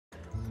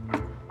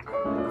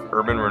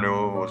Urban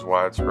renewal was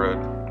widespread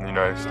in the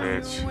United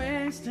States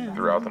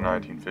throughout the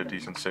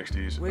 1950s and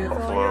 60s.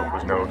 Buffalo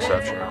was no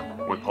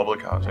exception, with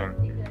public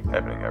housing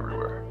happening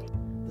everywhere.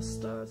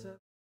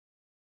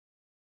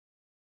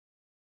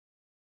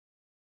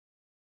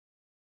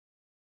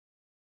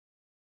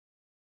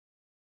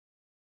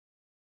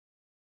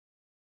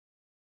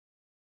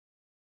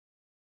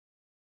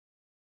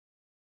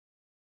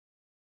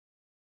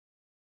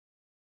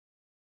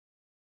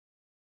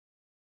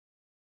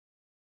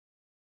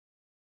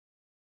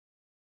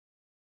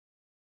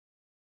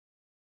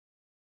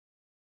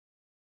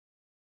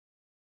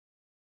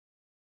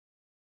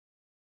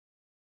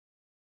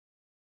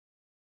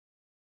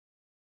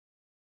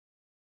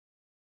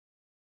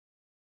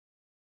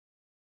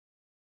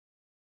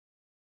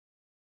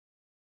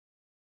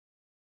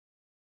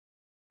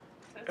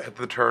 At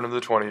the turn of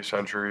the 20th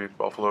century,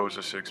 Buffalo was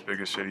the sixth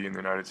biggest city in the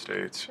United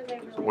States,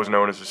 was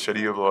known as the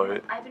City of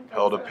Light,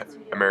 held an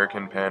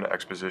American Pan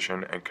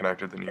Exposition, and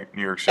connected the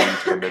New York City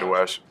to the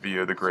Midwest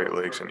via the Great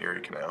Lakes and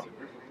Erie Canal.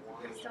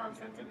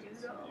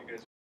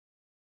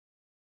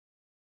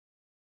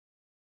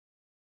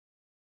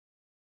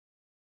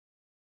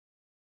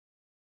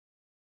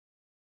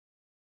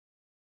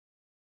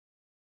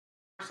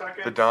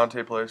 The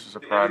Dante Place is a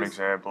prime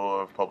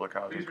example of public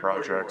housing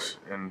projects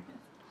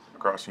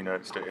across the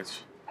United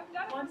States.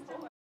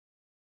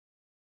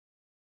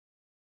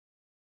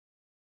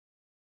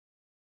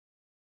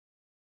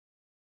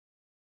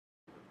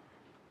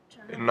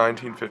 In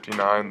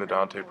 1959, the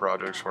Dante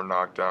projects were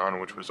knocked down,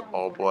 which was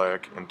all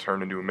black, and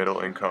turned into a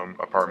middle-income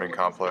apartment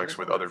complex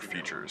with other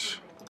features.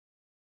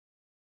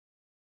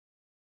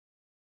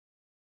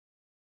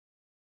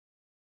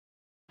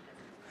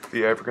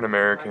 The African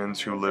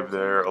Americans who lived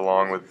there,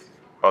 along with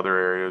other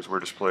areas, were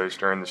displaced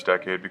during this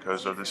decade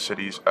because of the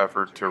city's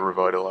effort to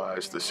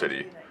revitalize the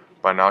city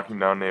by knocking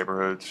down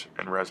neighborhoods,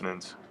 and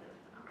residents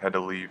had to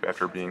leave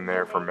after being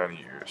there for many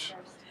years.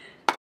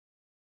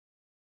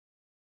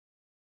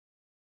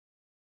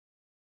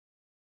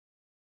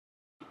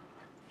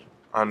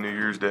 On New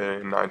Year's Day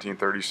in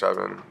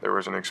 1937, there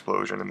was an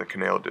explosion in the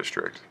Canal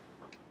District,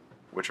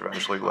 which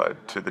eventually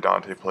led to the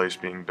Dante Place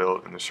being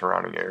built in the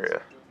surrounding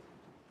area.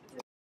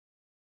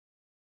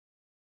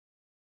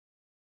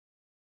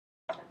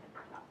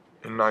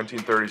 In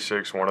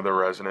 1936, one of the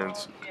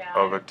residents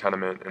of a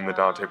tenement in the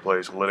Dante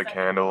Place lit a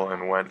candle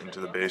and went into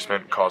the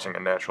basement, causing a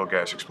natural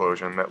gas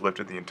explosion that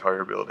lifted the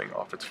entire building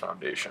off its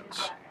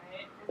foundations.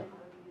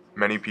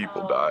 Many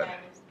people died.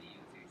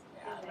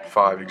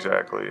 5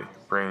 exactly,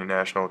 bringing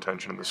national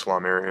attention to the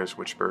slum areas,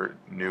 which spurred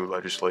new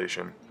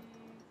legislation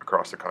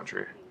across the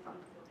country,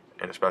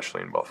 and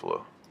especially in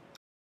Buffalo.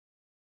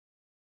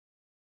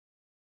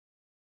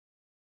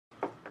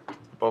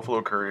 The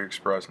Buffalo Courier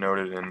Express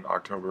noted in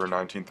October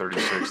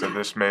 1936 that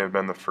this may have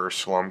been the first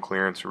slum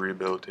clearance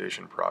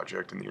rehabilitation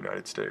project in the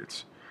United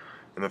States.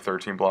 In the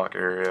 13-block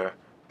area,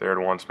 there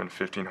had once been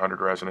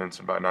 1,500 residents,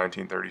 and by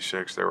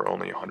 1936 there were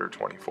only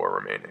 124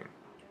 remaining.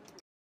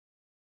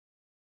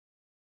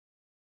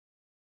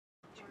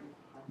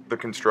 The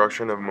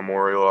construction of a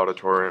memorial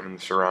auditorium in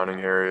the surrounding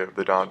area of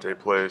the Dante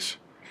Place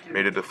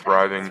made it a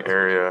thriving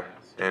area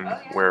and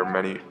where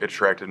it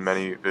attracted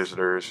many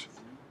visitors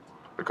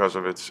because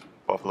of its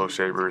Buffalo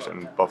Sabres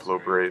and Buffalo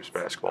Braves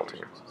basketball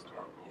team.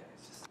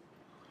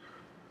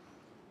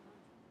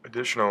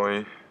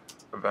 Additionally,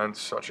 events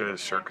such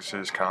as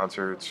circuses,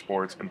 concerts,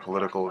 sports, and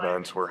political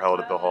events were held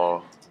at the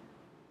hall.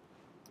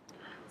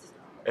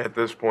 At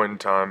this point in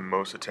time,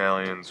 most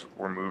Italians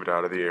were moved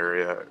out of the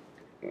area,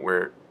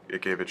 where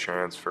it gave a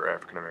chance for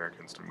African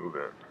Americans to move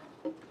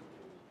in.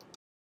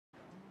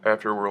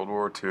 After World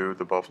War II,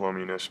 the Buffalo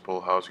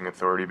Municipal Housing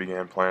Authority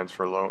began plans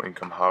for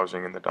low-income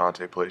housing in the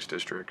Dante Place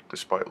district,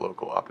 despite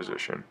local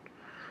opposition.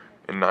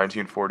 In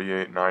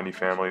 1948, 90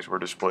 families were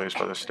displaced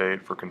by the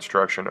state for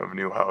construction of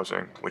new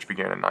housing, which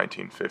began in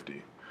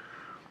 1950.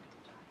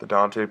 The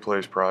Dante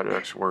Place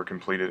projects were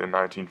completed in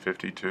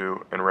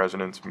 1952, and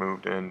residents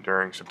moved in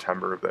during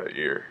September of that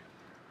year.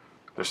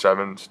 The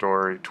seven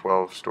 12-story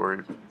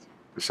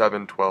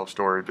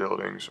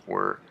buildings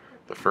were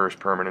the first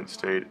permanent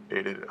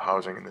state-aided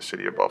housing in the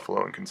city of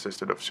Buffalo and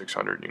consisted of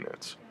 600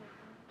 units.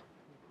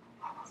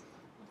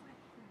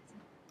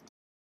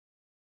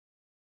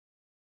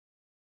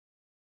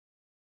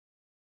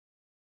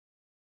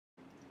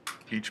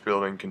 Each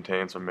building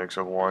contains a mix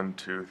of 1,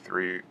 2,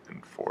 3,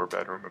 and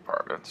 4-bedroom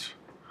apartments.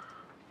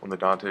 When the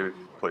Dante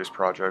Place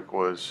project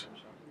was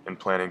in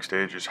planning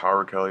stages,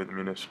 Howard Kelly, the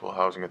Municipal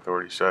Housing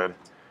Authority, said,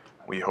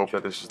 "We hope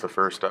that this is the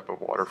first step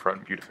of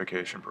waterfront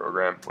beautification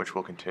program, which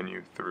will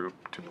continue through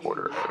to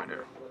Porter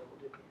Avenue."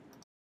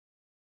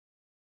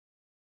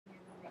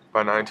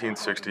 By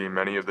 1960,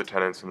 many of the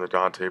tenants in the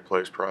Dante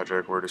Place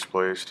project were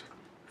displaced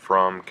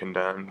from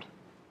condemned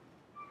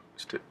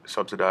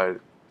substandard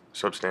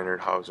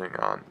housing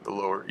on the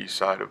Lower East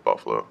Side of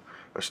Buffalo,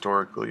 a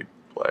historically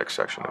black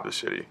section of the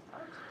city.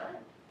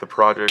 The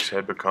projects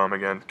had become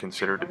again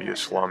considered to be a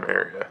slum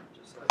area.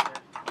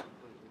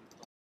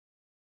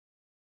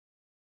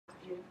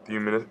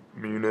 The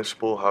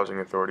Municipal Housing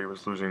Authority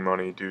was losing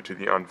money due to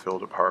the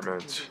unfilled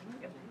apartments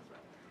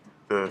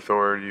The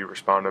authority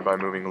responded by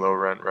moving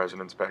low-rent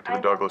residents back to the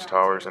Douglas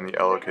Towers and the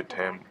Ellicott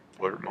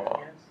Tambler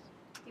Mall.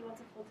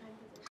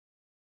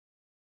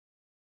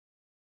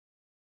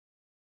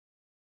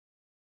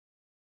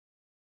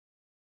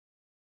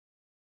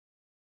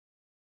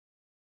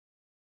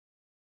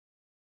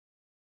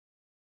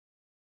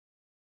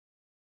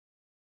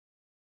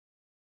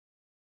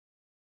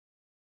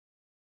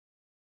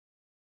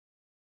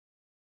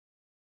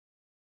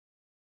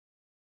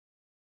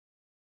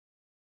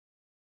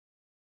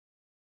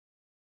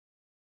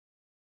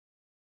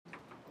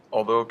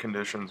 Although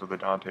conditions of the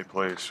Dante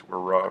Place were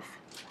rough,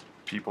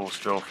 people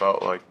still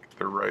felt like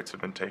their rights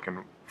had been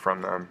taken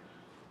from them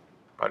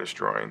by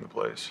destroying the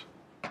place.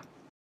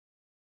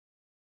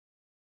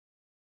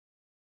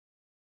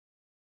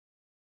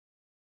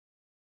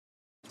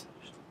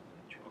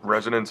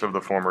 Residents of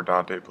the former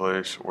Dante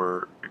Place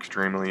were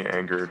extremely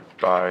angered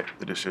by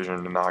the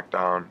decision to knock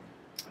down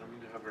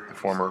the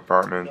former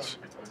apartments,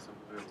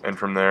 and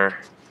from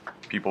there,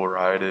 people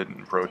rioted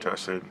and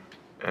protested,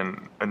 and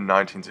in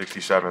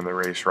 1967, the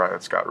race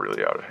riots got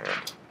really out of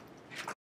hand.